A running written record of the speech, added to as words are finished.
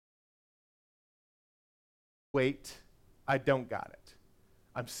wait, I don't got it.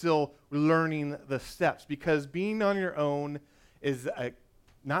 I'm still learning the steps because being on your own is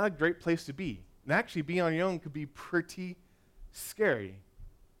not a great place to be. And actually, being on your own could be pretty scary.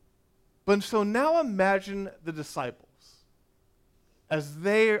 But so now imagine the disciples as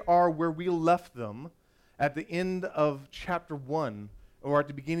they are where we left them at the end of chapter 1 or at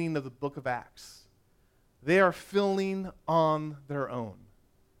the beginning of the book of Acts. They are feeling on their own.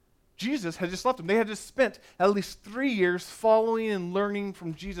 Jesus had just left them. They had just spent at least 3 years following and learning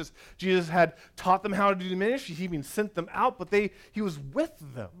from Jesus. Jesus had taught them how to do the ministry. He even sent them out, but he was with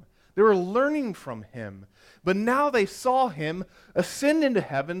them. They were learning from him. But now they saw him ascend into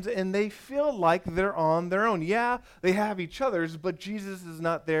heavens, and they feel like they're on their own. Yeah, they have each other's, but Jesus is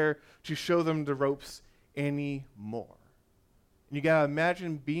not there to show them the ropes anymore. And you got to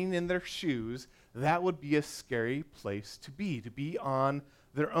imagine being in their shoes. That would be a scary place to be on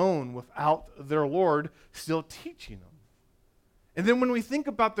their own without their Lord still teaching them. And then when we think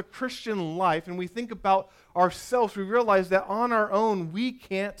about the Christian life and we think about ourselves, we realize that on our own we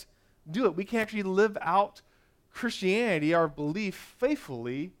can't do it. We can't actually live out Christianity, our belief,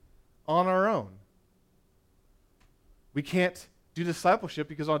 faithfully on our own. We can't do discipleship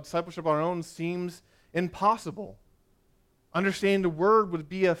because our discipleship on our own seems impossible. Understanding the word would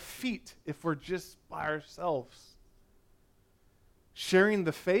be a feat if we're just by ourselves. Sharing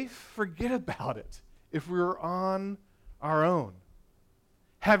the faith, forget about it if we were on our own.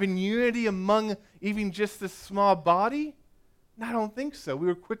 Having unity among even just this small body, I don't think so. We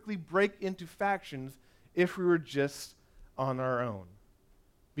would quickly break into factions if we were just on our own.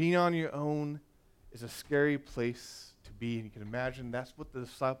 Being on your own is a scary place to be, and you can imagine that's what the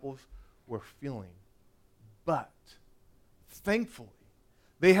disciples were feeling. But thankfully,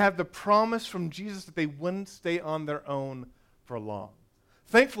 they had the promise from Jesus that they wouldn't stay on their own for long.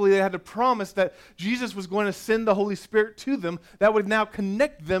 Thankfully, they had the promise that Jesus was going to send the Holy Spirit to them that would now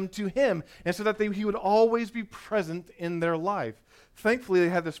connect them to him, and so that he would always be present in their life. Thankfully, they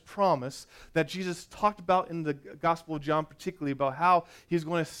had this promise that Jesus talked about in the Gospel of John, particularly about how he's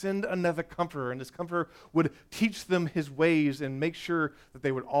going to send another comforter, and this comforter would teach them his ways and make sure that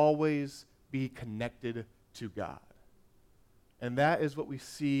they would always be connected to God. And that is what we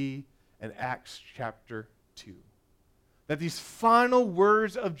see in Acts chapter 2. That these final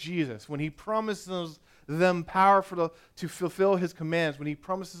words of Jesus, when he promises them power to fulfill his commands, when he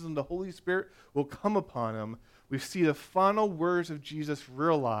promises them the Holy Spirit will come upon them, we see the final words of Jesus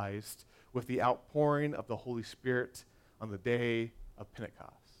realized with the outpouring of the Holy Spirit on the day of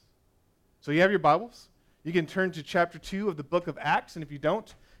Pentecost. So you have your Bibles. You can turn to chapter 2 of the book of Acts, and if you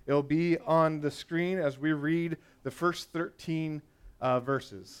don't, it'll be on the screen as we read the first 13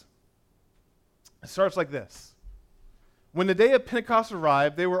 verses. It starts like this. When the day of Pentecost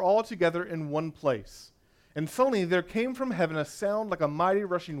arrived, they were all together in one place. And suddenly there came from heaven a sound like a mighty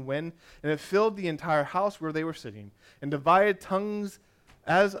rushing wind, and it filled the entire house where they were sitting. And divided tongues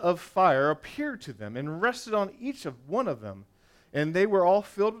as of fire appeared to them and rested on each of one of them. And they were all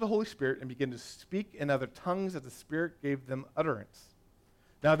filled with the Holy Spirit and began to speak in other tongues as the Spirit gave them utterance.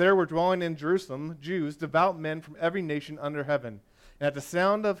 Now there were dwelling in Jerusalem Jews, devout men from every nation under heaven. And at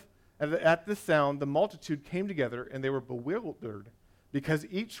the sound, the multitude came together, and they were bewildered, because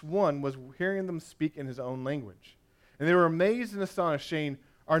each one was hearing them speak in his own language. And they were amazed and astonished, saying,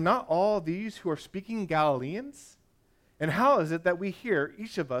 "Are not all these who are speaking Galileans? And how is it that we hear,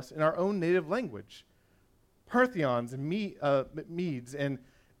 each of us, in our own native language? Parthians and Medes and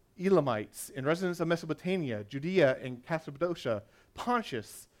Elamites, and residents of Mesopotamia, Judea and Cappadocia,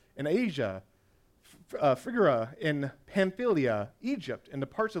 Pontus and Asia, Phrygia and Pamphylia, Egypt, and the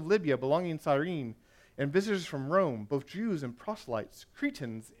parts of Libya belonging to Cyrene, and visitors from Rome, both Jews and proselytes,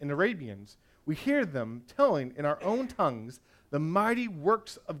 Cretans and Arabians. We hear them telling in our own tongues the mighty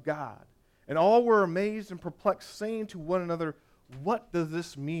works of God. And all were amazed and perplexed, saying to one another, 'What does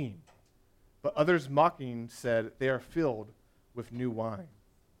this mean?' But others mocking said, 'They are filled with new wine.'"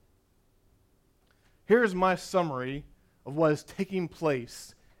 Here is my summary of what is taking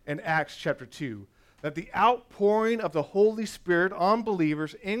place in Acts chapter 2. That the outpouring of the Holy Spirit on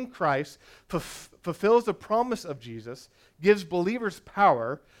believers in Christ fulfills the promise of Jesus, gives believers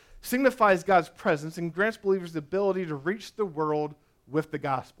power, signifies God's presence, and grants believers the ability to reach the world with the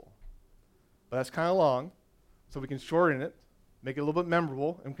gospel. But that's kind of long, so we can shorten it, make it a little bit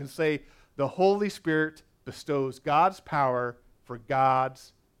memorable, and we can say the Holy Spirit bestows God's power for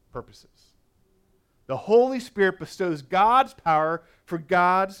God's purposes. The Holy Spirit bestows God's power for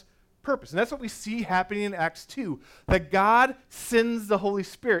God's purpose. And that's what we see happening in Acts 2, that God sends the Holy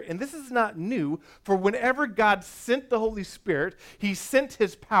Spirit. And this is not new, for whenever God sent the Holy Spirit, he sent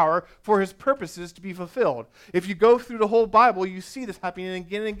his power for his purposes to be fulfilled. If you go through the whole Bible, you see this happening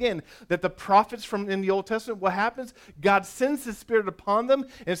again and again, that the prophets from in the Old Testament, what happens? God sends his Spirit upon them,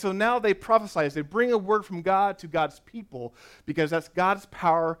 and so now they prophesy. They bring a word from God to God's people, because that's God's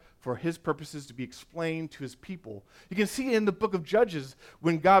power for his purposes to be explained to his people. You can see in the book of Judges,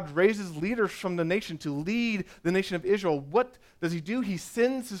 when God raises leaders from the nation to lead the nation of Israel, what does he do? He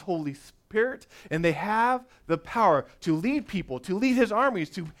sends his Holy Spirit, and they have the power to lead people, to lead his armies,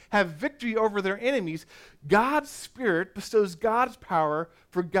 to have victory over their enemies. God's Spirit bestows God's power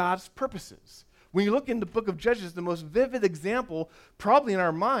for God's purposes. When you look in the book of Judges, the most vivid example probably in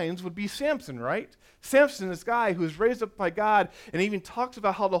our minds would be Samson, right? Samson, this guy who was raised up by God, and even talks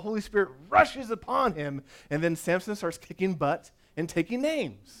about how the Holy Spirit rushes upon him, and then Samson starts kicking butt and taking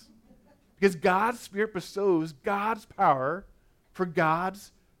names. Because God's Spirit bestows God's power for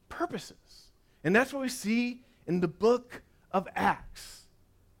God's purposes. And that's what we see in the book of Acts,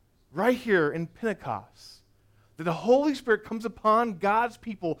 right here in Pentecost. That the Holy Spirit comes upon God's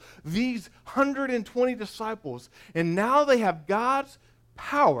people, these 120 disciples, and now they have God's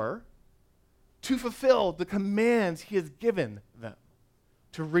power to fulfill the commands he has given them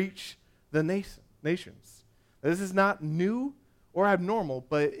to reach the nations. This is not new or abnormal,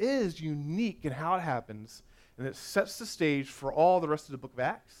 but it is unique in how it happens, and it sets the stage for all the rest of the book of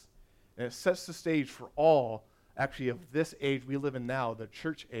Acts, and it sets the stage for all, actually, of this age we live in now, the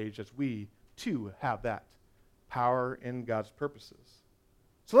church age, as we, too, have that power in God's purposes.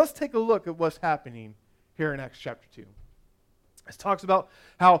 So let's take a look at what's happening here in Acts chapter 2. It talks about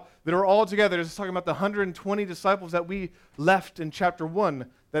how they were all together. It's talking about the 120 disciples that we left in chapter 1,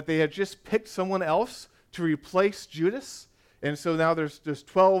 that they had just picked someone else to replace Judas. And so now there's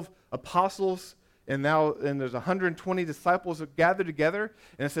 12 apostles, and there's 120 disciples that gathered together.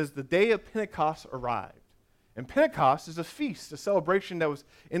 And it says the day of Pentecost arrived. And Pentecost is a feast, a celebration that was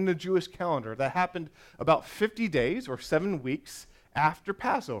in the Jewish calendar that happened about 50 days or 7 weeks after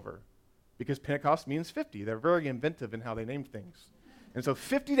Passover, because Pentecost means 50. They're very inventive in how they name things. And so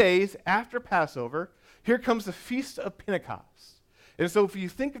 50 days after Passover, here comes the Feast of Pentecost. And so if you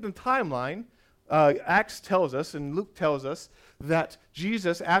think of the timeline, Acts tells us and Luke tells us that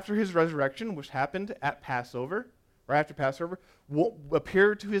Jesus, after his resurrection, which happened at Passover, right after Passover,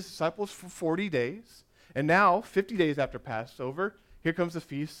 appeared to his disciples for 40 days. And now, 50 days after Passover, here comes the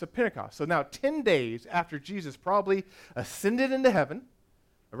Feast of Pentecost. So now 10 days after Jesus probably ascended into heaven,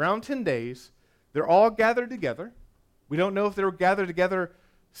 around 10 days, they're all gathered together. We don't know if they were gathered together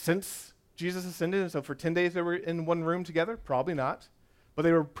since Jesus ascended, and so for 10 days they were in one room together. Probably not. But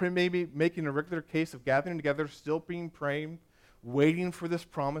they were maybe making a regular case of gathering together, still being praying, waiting for this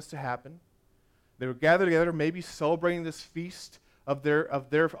promise to happen. They were gathered together, maybe celebrating this feast of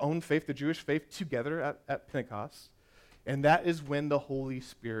their own faith, the Jewish faith, together at Pentecost. And that is when the Holy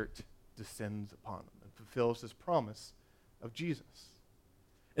Spirit descends upon them and fulfills this promise of Jesus.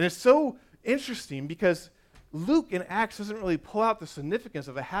 And it's so interesting because Luke in Acts doesn't really pull out the significance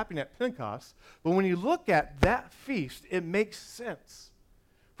of it happening at Pentecost, but when you look at that feast, it makes sense.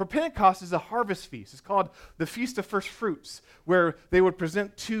 For Pentecost is a harvest feast. It's called the Feast of First Fruits, where they would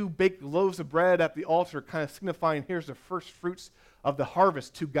present 2 baked loaves of bread at the altar, kind of signifying here's the first fruits of the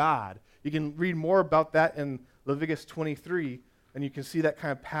harvest to God. You can read more about that in Leviticus 23, and you can see that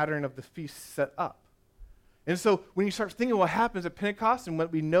kind of pattern of the feast set up. And so when you start thinking what happens at Pentecost and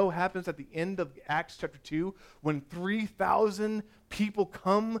what we know happens at the end of Acts chapter 2, when 3,000 people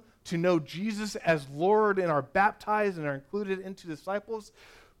come to know Jesus as Lord and are baptized and are included into disciples,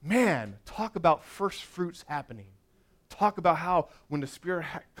 man, talk about first fruits happening. Talk about how when the Spirit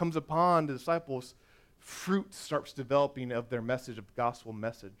comes upon the disciples, fruit starts developing of their message, of the gospel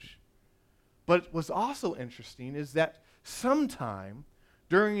message. But what's also interesting is that sometime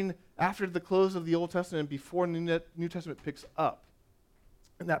after the close of the Old Testament and before the New Testament picks up,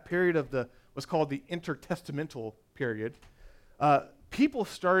 in that period of what's called the intertestamental period, people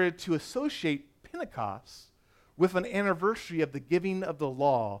started to associate Pentecost with an anniversary of the giving of the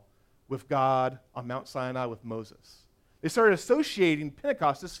law with God on Mount Sinai with Moses. They started associating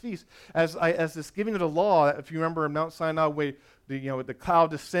Pentecost, this feast, as this giving of the law. If you remember in Mount Sinai, where the cloud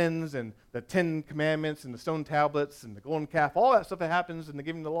descends and the 10 commandments and the stone tablets and the golden calf, all that stuff that happens in the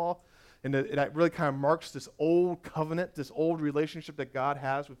giving of the law, and that really kind of marks this old covenant, this old relationship that God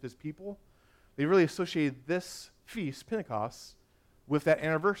has with his people. They really associated this feast, Pentecost, with that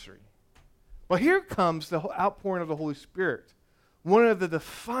anniversary. But here comes the outpouring of the Holy Spirit. one of the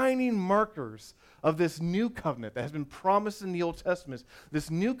defining markers of this new covenant that has been promised in the Old Testament, this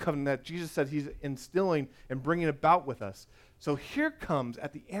new covenant that Jesus said he's instilling and bringing about with us. So here comes,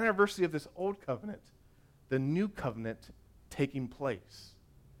 at the anniversary of this old covenant, the new covenant taking place.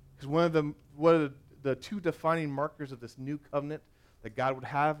 Because one of the two defining markers of this new covenant that God would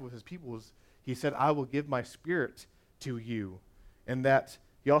have with his people was, he said, I will give my spirit to you. And that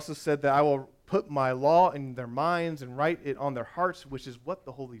he also said that I will put my law in their minds and write it on their hearts, which is what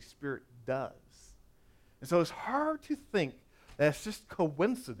the Holy Spirit does. And so it's hard to think that it's just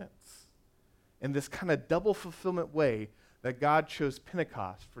coincidence in this kind of double fulfillment way that God chose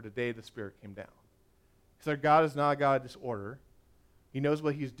Pentecost for the day the Spirit came down. Because our God is not a God of disorder. He knows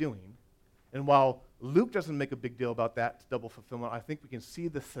what he's doing. And while Luke doesn't make a big deal about that double fulfillment, I think we can see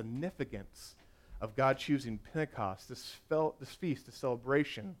the significance of God choosing Pentecost, this feast, this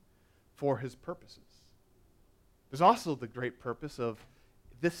celebration, for his purposes. There's also the great purpose of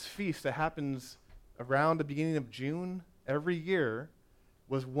this feast that happens around the beginning of June every year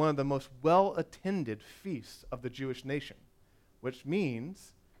was one of the most well-attended feasts of the Jewish nation, which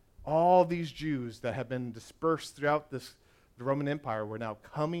means all these Jews that have been dispersed throughout the Roman Empire were now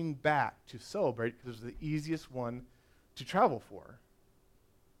coming back to celebrate because it was the easiest one to travel for.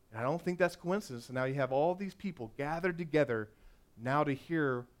 And I don't think that's coincidence. So now you have all these people gathered together now to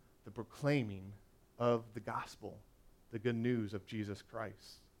hear the proclaiming of the gospel, the good news of Jesus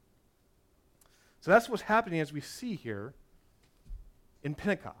Christ. So that's what's happening as we see here in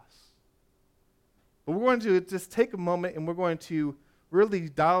Pentecost. But we're going to just take a moment and we're going to really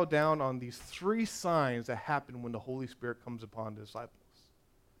dial down on these three signs that happen when the Holy Spirit comes upon the disciples.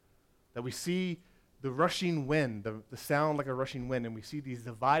 That we see the rushing wind, the sound like a rushing wind, and we see these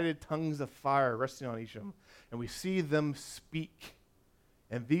divided tongues of fire resting on each of them, and we see them speak.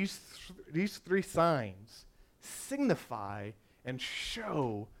 And these three signs signify and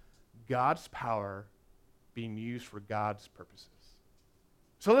show God's power being used for God's purposes.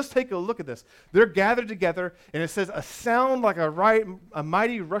 So let's take a look at this. They're gathered together, and it says, a sound like a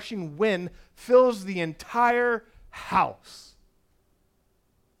mighty rushing wind fills the entire house.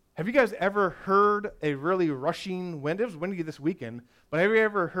 Have you guys ever heard a really rushing wind? It was windy this weekend, but have you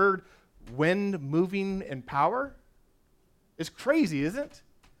ever heard wind moving in power? It's crazy, isn't it?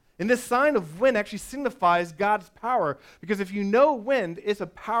 And this sign of wind actually signifies God's power, because if you know wind, it's a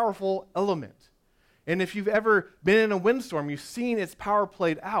powerful element. And if you've ever been in a windstorm, you've seen its power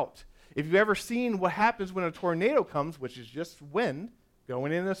played out. If you've ever seen what happens when a tornado comes, which is just wind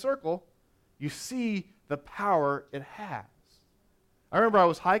going in a circle, you see the power it has. I remember I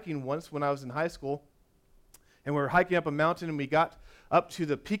was hiking once when I was in high school, and we were hiking up a mountain, and we got up to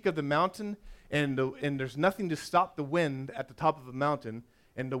the peak of the mountain, and there's nothing to stop the wind at the top of the mountain,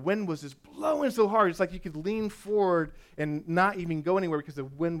 and the wind was just blowing so hard, it's like you could lean forward and not even go anywhere because the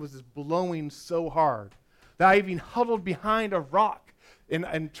wind was just blowing so hard that I even huddled behind a rock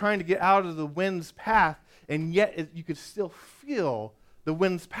and trying to get out of the wind's path, and yet you could still feel the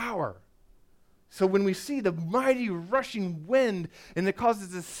wind's power. So when we see the mighty rushing wind and it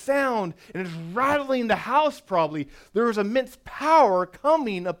causes a sound and it's rattling the house probably, there was immense power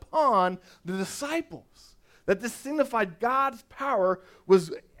coming upon the disciples. That this signified God's power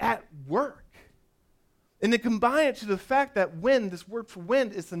was at work. And to combine it to the fact that wind, this word for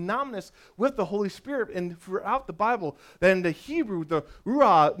wind, is synonymous with the Holy Spirit. And throughout the Bible, that in the Hebrew, the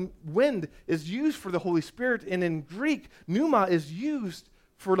ruah, wind, is used for the Holy Spirit. And in Greek, pneuma is used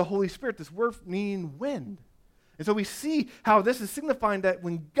for the Holy Spirit, this word meaning wind. And so we see how this is signifying that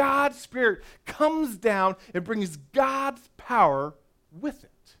when God's Spirit comes down, it brings God's power with it.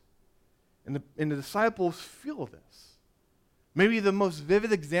 And the disciples feel this. Maybe the most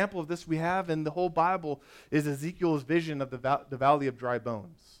vivid example of this we have in the whole Bible is Ezekiel's vision of the valley of dry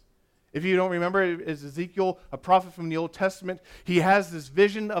bones. If you don't remember, it's Ezekiel, a prophet from the Old Testament. He has this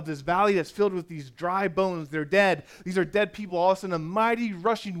vision of this valley that's filled with these dry bones. They're dead. These are dead people. All of a sudden, a mighty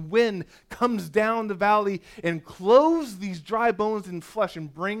rushing wind comes down the valley and clothes these dry bones in flesh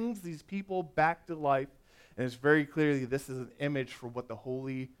and brings these people back to life. And it's very clearly this is an image for what the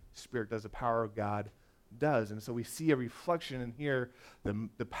Holy Spirit does, the power of God does. And so we see a reflection in here,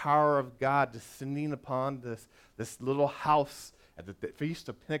 the power of God descending upon this little house at the Feast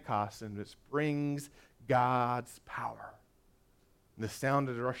of Pentecost, and this brings God's power. And the sound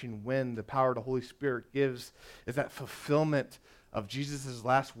of the rushing wind, the power of the Holy Spirit gives, is that fulfillment of Jesus'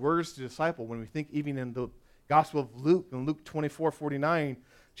 last words to the disciple. When we think even in the Gospel of Luke, in Luke 24:49,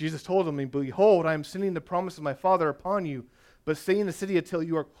 Jesus told them, "Behold, I am sending the promise of my Father upon you, but stay in the city until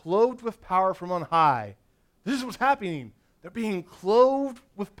you are clothed with power from on high." This is what's happening. They're being clothed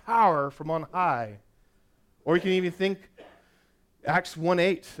with power from on high. Or you can even think Acts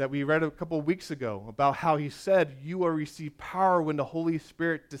 1:8 that we read a couple of weeks ago about how he said, you will receive power when the Holy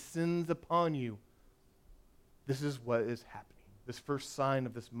Spirit descends upon you. This is what is happening. This first sign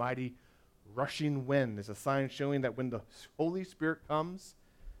of this mighty rushing wind is a sign showing that when the Holy Spirit comes,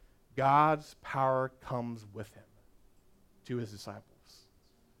 God's power comes with him to his disciples.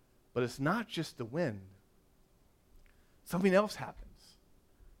 But it's not just the wind. Something else happens.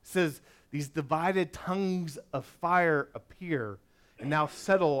 It says these divided tongues of fire appear and now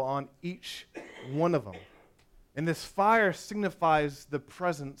settle on each one of them. And this fire signifies the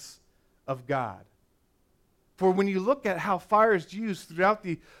presence of God. For when you look at how fire is used throughout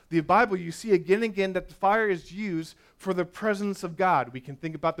the Bible, you see again and again that the fire is used for the presence of God. We can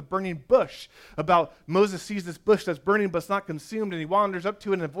think about the burning bush, about Moses sees this bush that's burning but it's not consumed, and he wanders up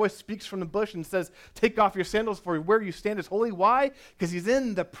to it, and a voice speaks from the bush and says, take off your sandals, for where you stand is holy. Why? Because he's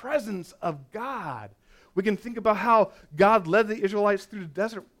in the presence of God. We can think about how God led the Israelites through the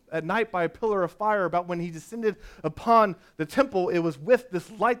desert at night by a pillar of fire, about when he descended upon the temple, it was with this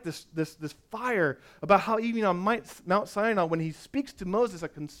light, this fire, about how even on Mount Sinai, when he speaks to Moses, a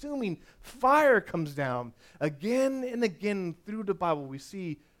consuming fire comes down. Again and again through the Bible, we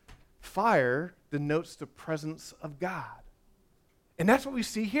see fire denotes the presence of God. And that's what we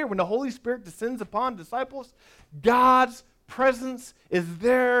see here. When the Holy Spirit descends upon disciples, God's presence is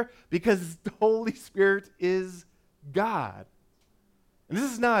there because the Holy Spirit is God. And this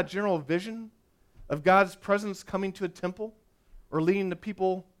is not a general vision of God's presence coming to a temple or leading the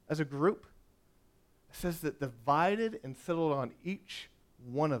people as a group. It says that divided and settled on each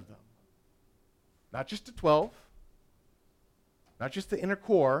one of them. Not just the 12, not just the inner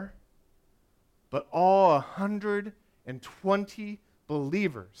core, but all 120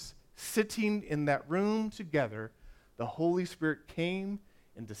 believers sitting in that room together. The Holy Spirit came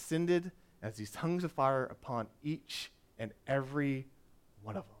and descended as these tongues of fire upon each and every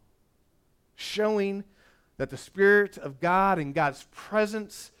one of them, showing that the Spirit of God and God's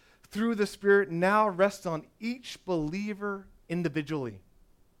presence through the Spirit now rests on each believer individually.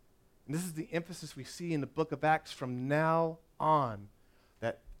 And this is the emphasis we see in the book of Acts from now on,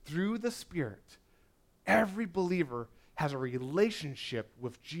 that through the Spirit, every believer has a relationship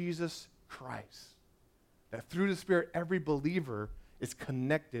with Jesus Christ. That through the Spirit, every believer is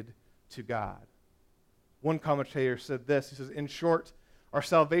connected to God. One commentator said this, he says, in short, our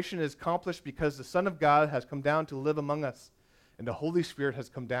salvation is accomplished because the Son of God has come down to live among us, and the Holy Spirit has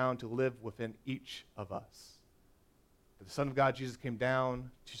come down to live within each of us. The Son of God, Jesus, came down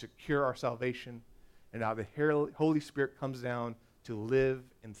to secure our salvation, and now the Holy Spirit comes down to live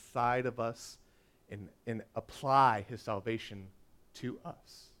inside of us and apply his salvation to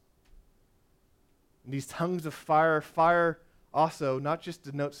us. And these tongues of fire also not just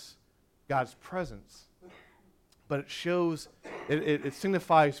denotes God's presence, but it shows, it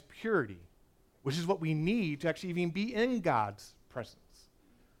signifies purity, which is what we need to actually even be in God's presence.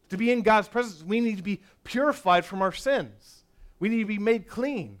 To be in God's presence, we need to be purified from our sins. We need to be made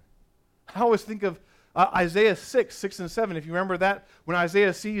clean. I always think of Isaiah 6 and 7. If you remember that, when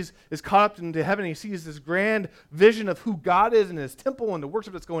Isaiah is caught up into heaven, he sees this grand vision of who God is in his temple and the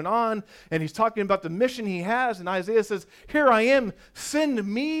worship that's going on, and he's talking about the mission he has, and Isaiah says, here I am, send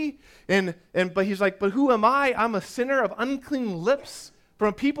me. But he's like, but who am I? I'm a sinner of unclean lips, from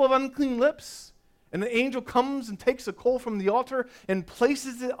a people of unclean lips. And the angel comes and takes a coal from the altar and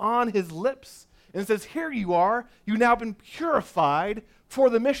places it on his lips and says, here you are, you've now been purified for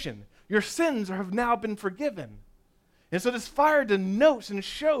the mission. Your sins have now been forgiven. And so this fire denotes and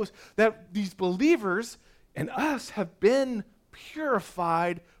shows that these believers and us have been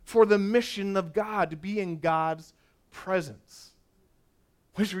purified for the mission of God, to be in God's presence.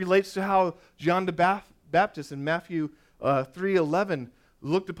 Which relates to how John the Baptist in Matthew 3:11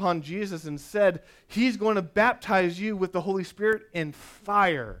 looked upon Jesus and said, he's going to baptize you with the Holy Spirit and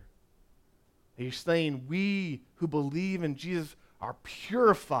fire. He's saying we who believe in Jesus are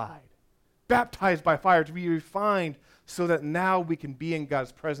purified, baptized by fire, to be refined, so that now we can be in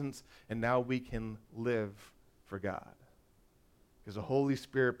God's presence and now we can live for God. Because the Holy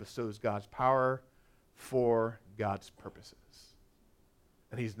Spirit bestows God's power for God's purposes.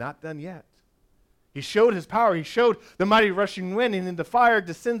 And he's not done yet. He showed his power. He showed the mighty rushing wind, and then the fire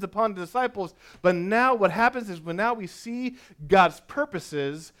descends upon the disciples. But now what happens is when now we see God's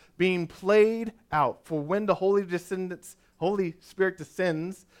purposes being played out. For when the Holy Spirit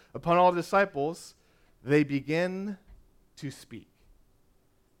descends upon all disciples, they begin to speak.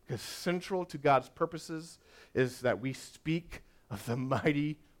 Because central to God's purposes is that we speak of the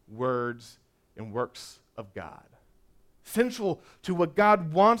mighty words and works of God. Central to what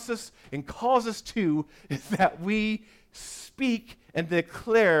God wants us and calls us to is that we speak and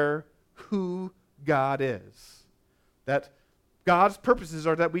declare who God is. That God's purposes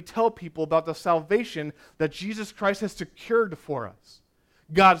are that we tell people about the salvation that Jesus Christ has secured for us.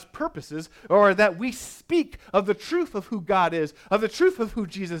 God's purposes are that we speak of the truth of who God is, of the truth of who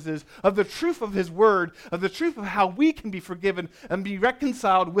Jesus is, of the truth of his word, of the truth of how we can be forgiven and be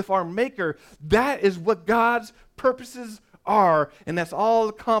reconciled with our Maker. That is what God's purposes are, and that's all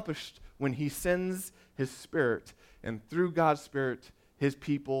accomplished when he sends his Spirit. And through God's Spirit, his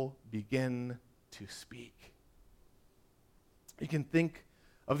people begin to speak. You can think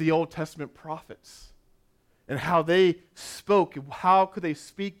of the Old Testament prophets and how they spoke. How could they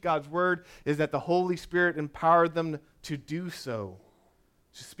speak God's word? Is that the Holy Spirit empowered them to do so,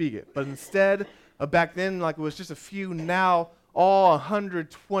 to speak it. But instead of back then, like it was just a few, now all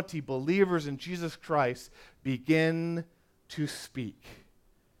 120 believers in Jesus Christ begin to speak.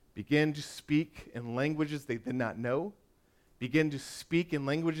 Begin to speak in languages they did not know. Begin to speak in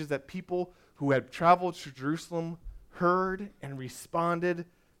languages that people who had traveled to Jerusalem heard and responded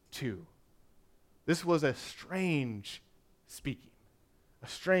to. This was a strange speaking, a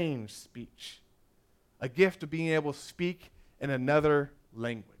strange speech, a gift of being able to speak in another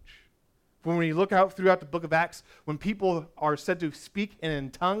language. When we look out throughout the book of Acts, when people are said to speak in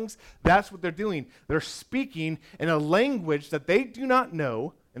tongues, that's what they're doing. They're speaking in a language that they do not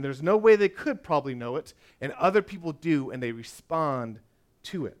know, and there's no way they could probably know it, and other people do, and they respond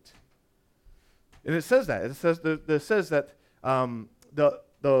to it. And it says that. It says that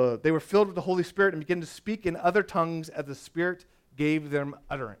they were filled with the Holy Spirit and began to speak in other tongues as the Spirit gave them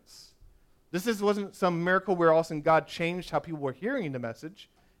utterance. Wasn't some miracle where all of a sudden God changed how people were hearing the message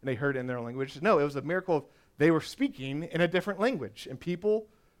and they heard it in their language. No, it was a miracle of they were speaking in a different language and people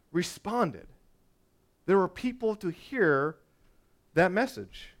responded. There were people to hear that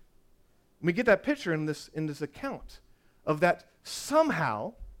message. And we get that picture in this account of that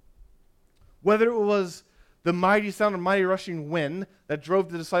somehow, whether it was the mighty sound of mighty rushing wind that drove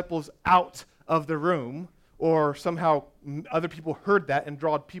the disciples out of the room, or somehow other people heard that and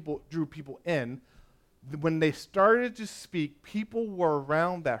drew people in, when they started to speak, people were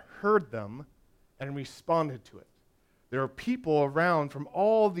around that heard them and responded to it. There are people around from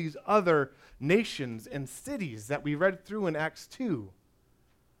all these other nations and cities that we read through in Acts 2,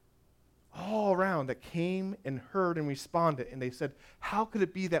 all around that came and heard and responded, and they said, how could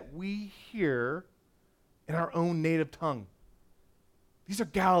it be that we hear in our own native tongue? These are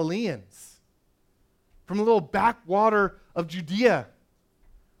Galileans from a little backwater of Judea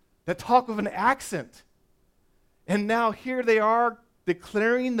that talk with an accent. And now here they are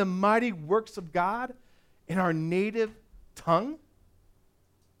declaring the mighty works of God in our native tongue.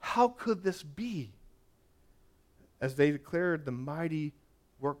 How could this be? As they declared the mighty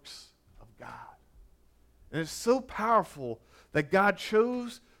works of God. And it's so powerful that God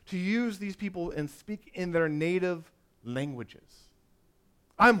chose to use these people and speak in their native languages.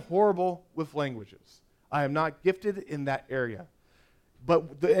 I'm horrible with languages. I am not gifted in that area.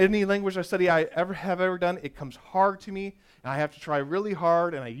 But any language I study I have ever done, it comes hard to me, and I have to try really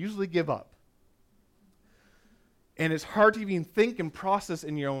hard, and I usually give up. And it's hard to even think and process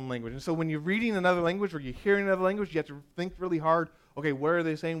in your own language. And so when you're reading another language or you're hearing another language, you have to think really hard, okay, what are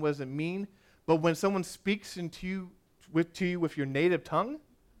they saying? What does it mean? But when someone speaks to you with your native tongue,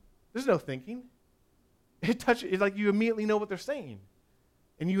 there's no thinking. It's like you immediately know what they're saying.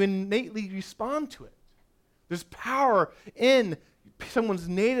 And you innately respond to it. There's power in someone's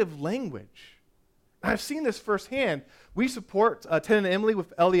native language. I've seen this firsthand. We support Ted and Emily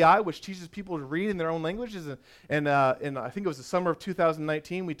with LEI, which teaches people to read in their own languages. And I think it was the summer of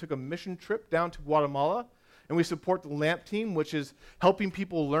 2019, we took a mission trip down to Guatemala. And we support the LAMP team, which is helping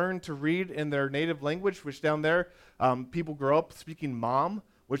people learn to read in their native language, which down there, people grow up speaking Mam,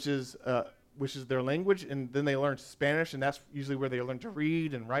 which is their language, and then they learn Spanish, and that's usually where they learn to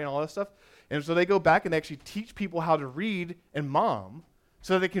read and write and all that stuff. And so they go back and actually teach people how to read in Mam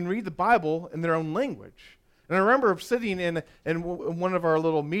so they can read the Bible in their own language. And I remember sitting in one of our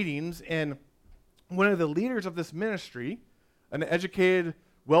little meetings, and one of the leaders of this ministry, an educated,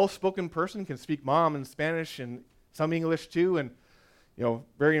 well-spoken person, can speak Mam and Spanish and some English too, and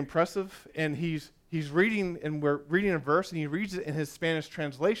very impressive. And he's reading, and we're reading a verse, and he reads it in his Spanish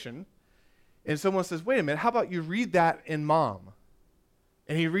translation. And someone says, wait a minute, how about you read that in Mam?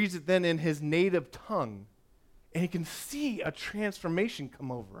 And he reads it then in his native tongue. And he can see a transformation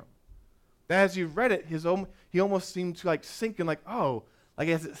come over him. That as he read it, he almost seemed to sink in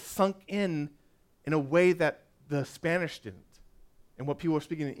as it sunk in a way that the Spanish didn't. And what people were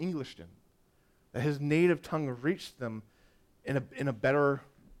speaking in English didn't. That his native tongue reached them in a better,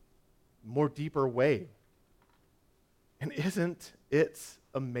 more deeper way. And isn't it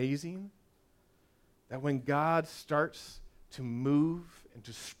amazing that when God starts to move and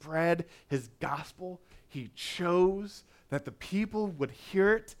to spread his gospel, he chose that the people would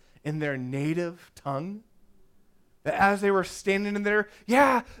hear it in their native tongue? That as they were standing in there,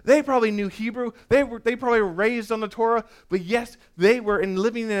 yeah, they probably knew Hebrew. They probably were raised on the Torah. But yes, they were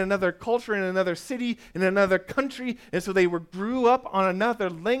living in another culture, in another city, in another country. And so they grew up on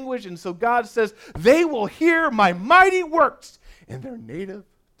another language. And so God says, they will hear my mighty works in their native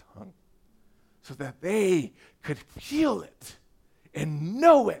tongue, so that they could feel it and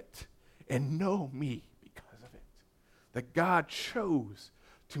know me because of it. That God chose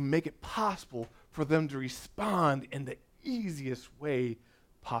to make it possible for them to respond in the easiest way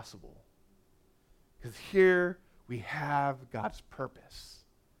possible. Because here we have God's purpose,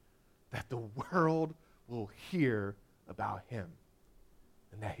 that the world will hear about him,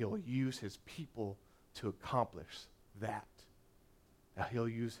 and that he'll use his people to accomplish that. That he'll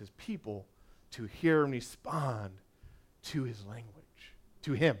use his people to hear and respond to his language,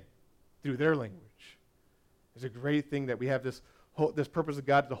 to him, through their language. It's a great thing that we have this purpose of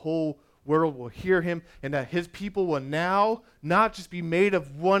God. The whole world will hear him, and that his people will now not just be made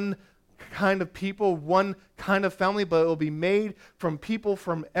of one kind of people, one kind of family, but it will be made from people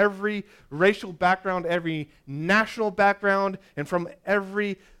from every racial background, every national background, and from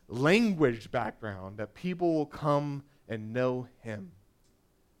every language background, that people will come and know him.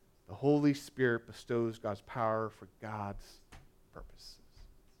 The Holy Spirit bestows God's power for God's purposes.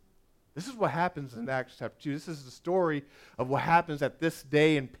 This is what happens in Acts chapter 2. This is the story of what happens at this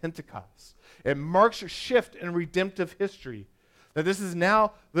day in Pentecost. It marks a shift in redemptive history. That this is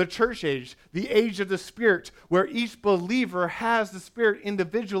now the church age, the age of the Spirit, where each believer has the Spirit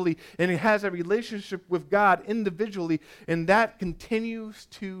individually and it has a relationship with God individually, and that continues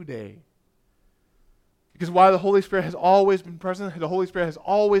today. Because while the Holy Spirit has always been present, the Holy Spirit has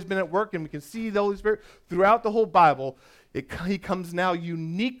always been at work, and we can see the Holy Spirit throughout the whole Bible, he comes now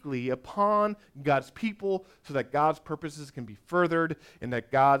uniquely upon God's people so that God's purposes can be furthered and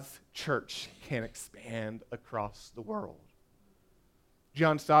that God's church can expand across the world.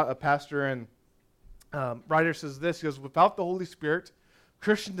 John Stott, a pastor and writer, says this. He goes, without the Holy Spirit,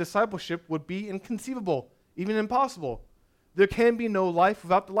 Christian discipleship would be inconceivable, even impossible. There can be no life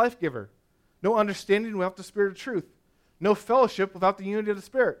without the life giver, no understanding without the Spirit of truth, no fellowship without the unity of the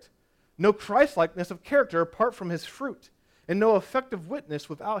Spirit, no Christ-likeness of character apart from his fruit, and no effective witness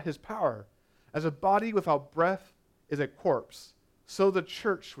without his power. As a body without breath is a corpse, so the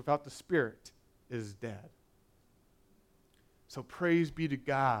church without the Spirit is dead. So praise be to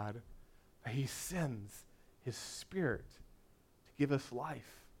God that he sends his Spirit to give us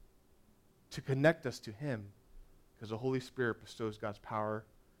life, to connect us to him, because the Holy Spirit bestows God's power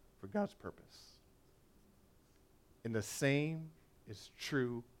for God's purpose. And the same is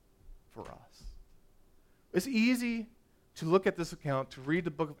true for us. It's easy to look at this account, to read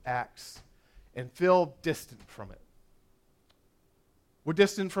the book of Acts, and feel distant from it. We're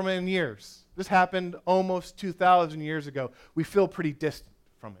distant from it in years. This happened almost 2,000 years ago. We feel pretty distant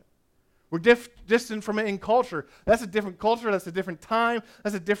from it. We're distant from it in culture. That's a different culture. That's a different time.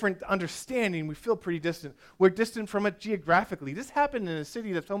 That's a different understanding. We feel pretty distant. We're distant from it geographically. This happened in a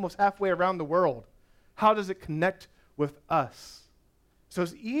city that's almost halfway around the world. How does it connect with us? So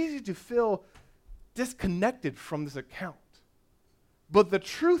it's easy to feel disconnected from this account. But the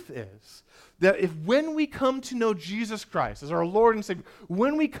truth is that when we come to know Jesus Christ as our Lord and Savior,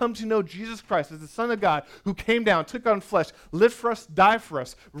 when we come to know Jesus Christ as the Son of God who came down, took on flesh, lived for us, died for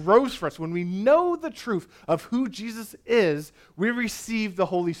us, rose for us, when we know the truth of who Jesus is, we receive the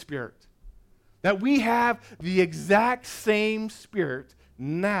Holy Spirit. That we have the exact same Spirit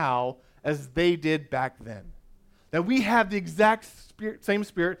now as they did back then. That we have the exact same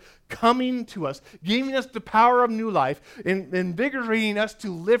Spirit coming to us, giving us the power of new life, and invigorating us to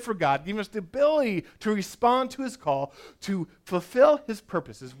live for God, giving us the ability to respond to his call, to fulfill his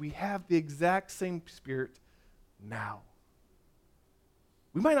purposes. We have the exact same Spirit now.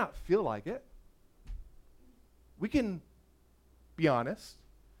 We might not feel like it. We can be honest.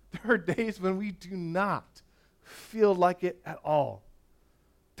 There are days when we do not feel like it at all.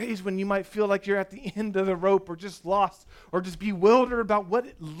 Days when you might feel like you're at the end of the rope or just lost or just bewildered about what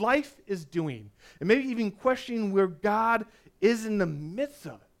life is doing. And maybe even questioning where God is in the midst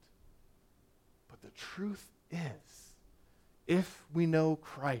of it. But the truth is, if we know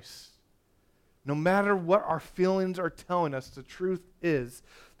Christ, no matter what our feelings are telling us, the truth is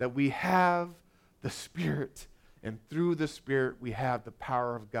that we have the Spirit, and through the Spirit we have the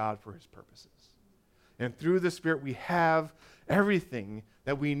power of God for his purposes. And through the Spirit, we have everything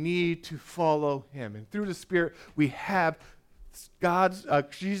that we need to follow him. And through the Spirit, we have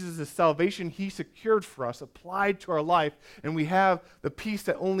Jesus' salvation he secured for us, applied to our life, and we have the peace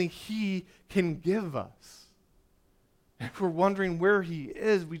that only he can give us. And if we're wondering where he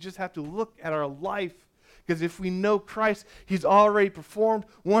is, we just have to look at our life, because if we know Christ, he's already performed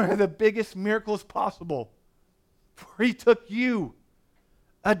one of the biggest miracles possible. For he took you,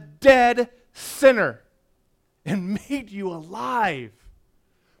 a dead sinner, and made you alive.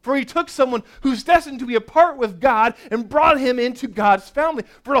 For he took someone who's destined to be apart with God and brought him into God's family.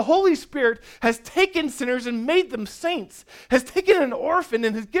 For the Holy Spirit has taken sinners and made them saints, has taken an orphan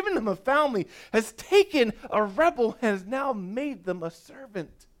and has given them a family, has taken a rebel and has now made them a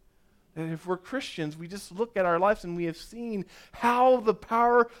servant. And if we're Christians, we just look at our lives and we have seen how the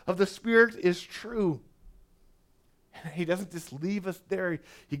power of the Spirit is true. And he doesn't just leave us there.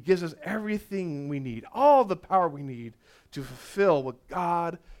 He gives us everything we need, all the power we need to fulfill what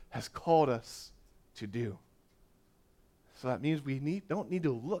God has called us to do. So that means we don't need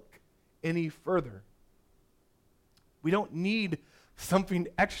to look any further. We don't need something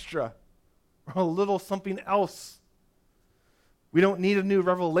extra or a little something else. We don't need a new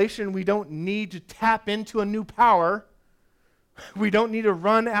revelation. We don't need to tap into a new power. We don't need to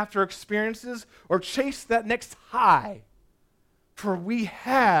run after experiences or chase that next high. For we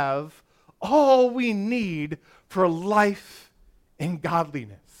have all we need for life and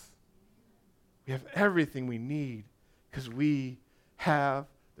godliness. We have everything we need because we have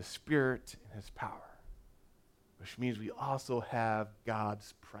the Spirit and his power, which means we also have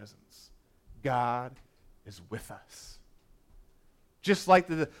God's presence. God is with us. Just like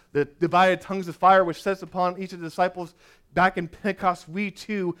the divided tongues of fire which sets upon each of the disciples back in Pentecost, we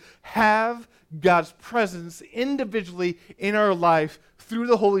too have God's presence individually in our life through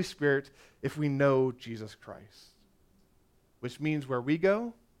the Holy Spirit if we know Jesus Christ. Which means where we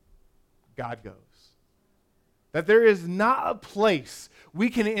go, God goes. That there is not a place we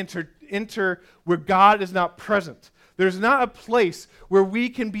can enter where God is not present. There's not a place where we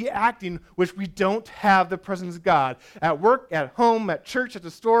can be acting which we don't have the presence of God. At work, at home, at church, at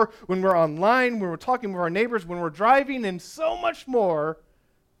the store, when we're online, when we're talking with our neighbors, when we're driving, and so much more,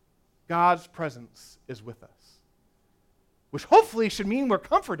 God's presence is with us. Which hopefully should mean we're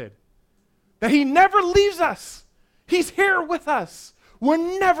comforted. That he never leaves us. He's here with us. We're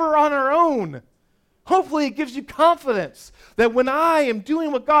never on our own. Hopefully it gives you confidence that when I am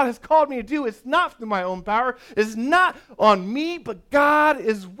doing what God has called me to do, it's not through my own power, it's not on me, but God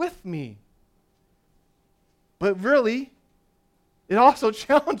is with me. But really, it also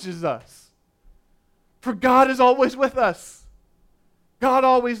challenges us. For God is always with us. God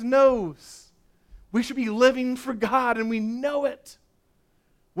always knows. We should be living for God, and we know it.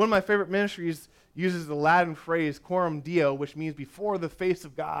 One of my favorite ministries uses the Latin phrase coram Deo, which means before the face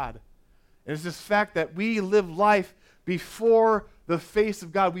of God. And it's this fact that we live life before the face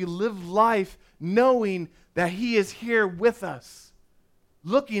of God. We live life knowing that he is here with us,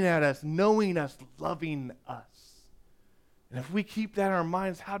 looking at us, knowing us, loving us. And if we keep that in our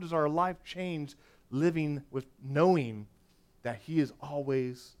minds, how does our life change living with knowing that he is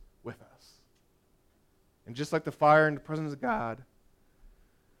always with us? And just like the fire in the presence of God,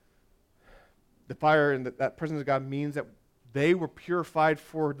 the fire in that presence of God means that they were purified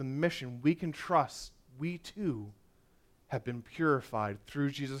for the mission. We can trust we too have been purified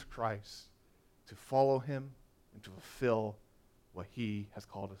through Jesus Christ to follow him and to fulfill what he has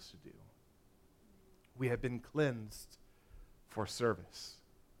called us to do. We have been cleansed for service.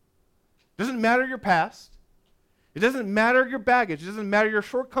 It doesn't matter your past. It doesn't matter your baggage. It doesn't matter your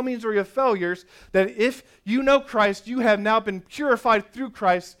shortcomings or your failures. That if you know Christ, you have now been purified through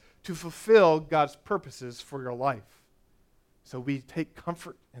Christ to fulfill God's purposes for your life. So we take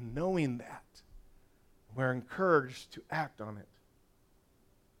comfort in knowing that. We're encouraged to act on it.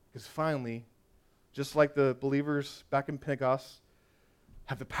 Because finally, just like the believers back in Pentecost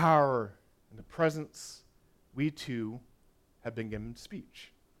have the power and the presence, we too have been given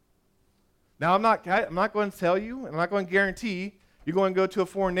speech. Now, I'm not going to tell you, and I'm not going to guarantee you're going to go to a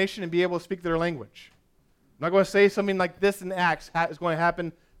foreign nation and be able to speak their language. I'm not going to say something like this in Acts is going to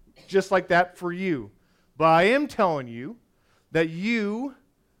happen just like that for you. But I am telling you that you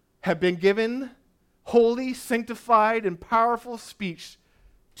have been given holy, sanctified, and powerful speech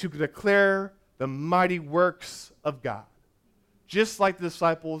to declare the mighty works of God, just like the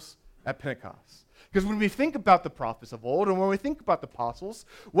disciples at Pentecost. Because when we think about the prophets of old and when we think about the apostles,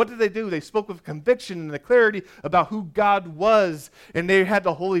 what did they do? They spoke with conviction and the clarity about who God was, and they had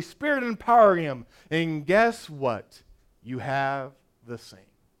the Holy Spirit empowering them. And guess what? You have the same.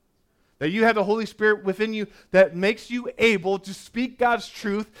 That you have the Holy Spirit within you that makes you able to speak God's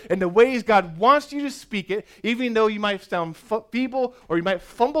truth in the ways God wants you to speak it, even though you might sound feeble or you might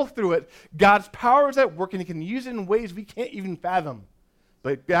fumble through it. God's power is at work, and he can use it in ways we can't even fathom.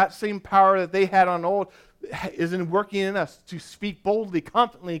 But that same power that they had on old is working in us to speak boldly,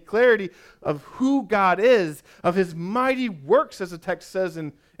 confidently, clarity of who God is, of his mighty works, as the text says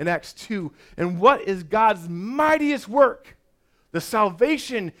in Acts 2. And what is God's mightiest work? The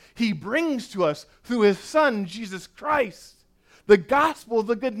salvation he brings to us through his Son, Jesus Christ. The gospel,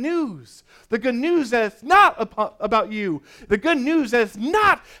 the good news. The good news that it's not about you. The good news that it's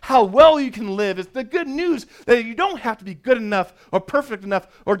not how well you can live. It's the good news that you don't have to be good enough or perfect enough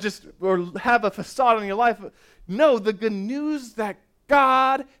or have a facade in your life. No, the good news that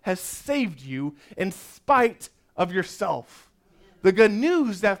God has saved you in spite of yourself. The good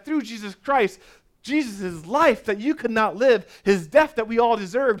news that through Jesus Christ, Jesus' life that you could not live, his death that we all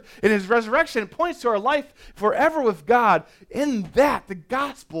deserved, and his resurrection points to our life forever with God. In that, the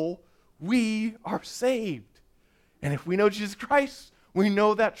gospel, we are saved. And if we know Jesus Christ, we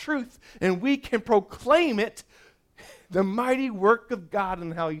know that truth, and we can proclaim it, the mighty work of God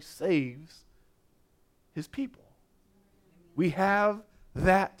and how he saves his people. We have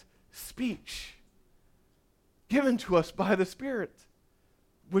that speech given to us by the Spirit.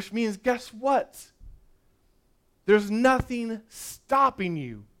 Which means, guess what? There's nothing stopping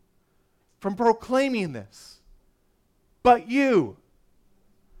you from proclaiming this but you.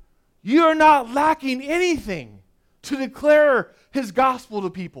 You're not lacking anything to declare his gospel to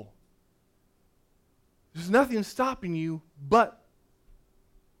people. There's nothing stopping you but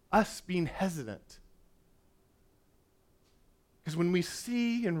us being hesitant. Because when we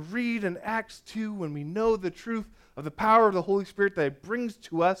see and read in Acts 2, when we know the truth of the power of the Holy Spirit that it brings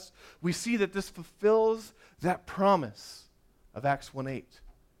to us, we see that this fulfills that promise of Acts 1:8.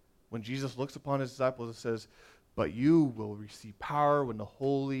 When Jesus looks upon his disciples and says, "But you will receive power when the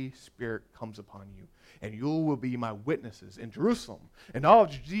Holy Spirit comes upon you, and you will be my witnesses in Jerusalem, and all of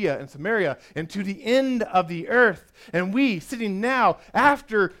Judea and Samaria, and to the end of the earth." And we, sitting now,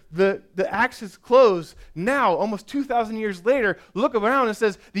 after the Acts is closed, now, almost 2,000 years later, look around and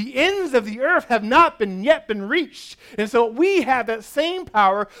says, the ends of the earth have not yet been reached. And so we have that same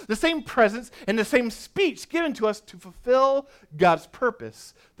power, the same presence, and the same speech given to us to fulfill God's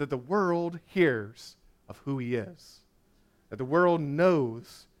purpose that the world hears of who he is, that the world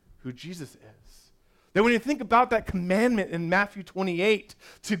knows who Jesus is. That when you think about that commandment in Matthew 28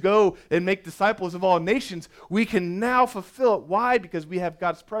 to go and make disciples of all nations, we can now fulfill it. Why? Because we have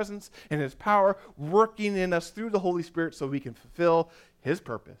God's presence and his power working in us through the Holy Spirit so we can fulfill his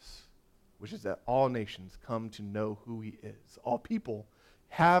purpose, which is that all nations come to know who he is. All people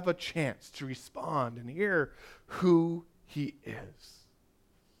have a chance to respond and hear who he is.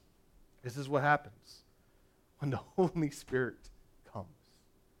 This is what happens when the Holy Spirit comes.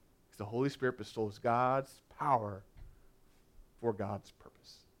 Because the Holy Spirit bestows God's power for God's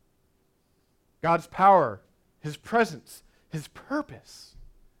purpose. God's power, his presence, his purpose.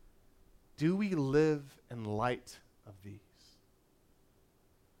 Do we live in light of these?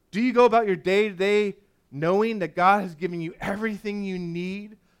 Do you go about your day-to-day knowing that God has given you everything you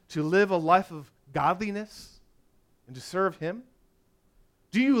need to live a life of godliness and to serve him?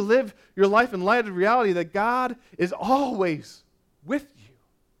 Do you live your life in light of the reality that God is always with you,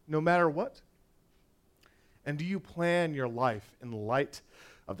 no matter what? And do you plan your life in light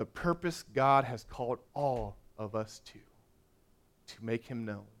of the purpose God has called all of us to make him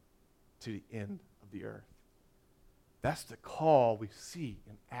known to the end of the earth? That's the call we see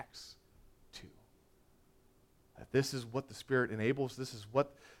in Acts 2. That this is what the Spirit enables. This is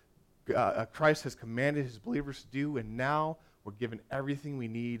what Christ has commanded his believers to do, and now we're given everything we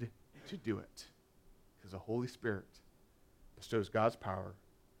need to do it. Because the Holy Spirit bestows God's power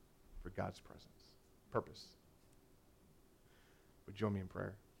for God's purpose. Would you join me in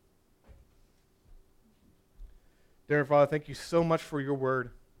prayer? Dear Father, thank you so much for your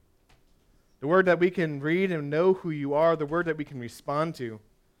word. The word that we can read and know who you are, the word that we can respond to.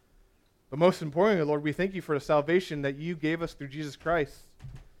 But most importantly, Lord, we thank you for the salvation that you gave us through Jesus Christ.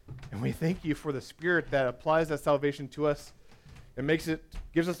 And we thank you for the Spirit that applies that salvation to us and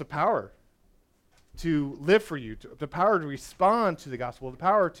gives us the power to live for you, the power to respond to the gospel, the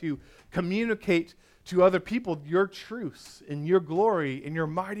power to communicate to other people your truths and your glory and your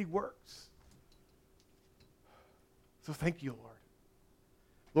mighty works. So thank you, Lord.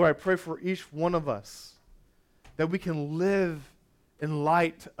 Lord, I pray for each one of us that we can live in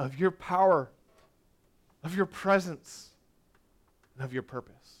light of your power, of your presence, and of your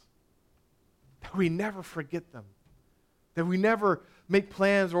purpose. That we never forget them. that we never make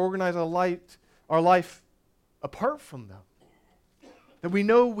plans or organize our life apart from them. That we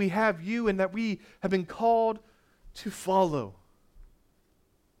know we have you and that we have been called to follow.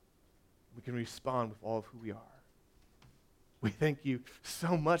 We can respond with all of who we are. We thank you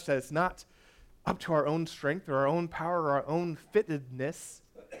so much that it's not up to our own strength or our own power or our own fittedness,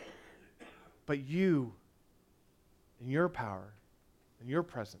 but you and your power and your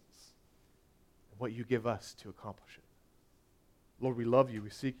presence and what you give us to accomplish it. Lord, we love you, we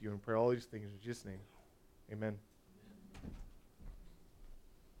seek you, and pray all these things in Jesus' name. Amen.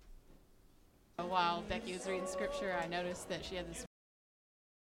 While Becky was reading scripture, I noticed that she had this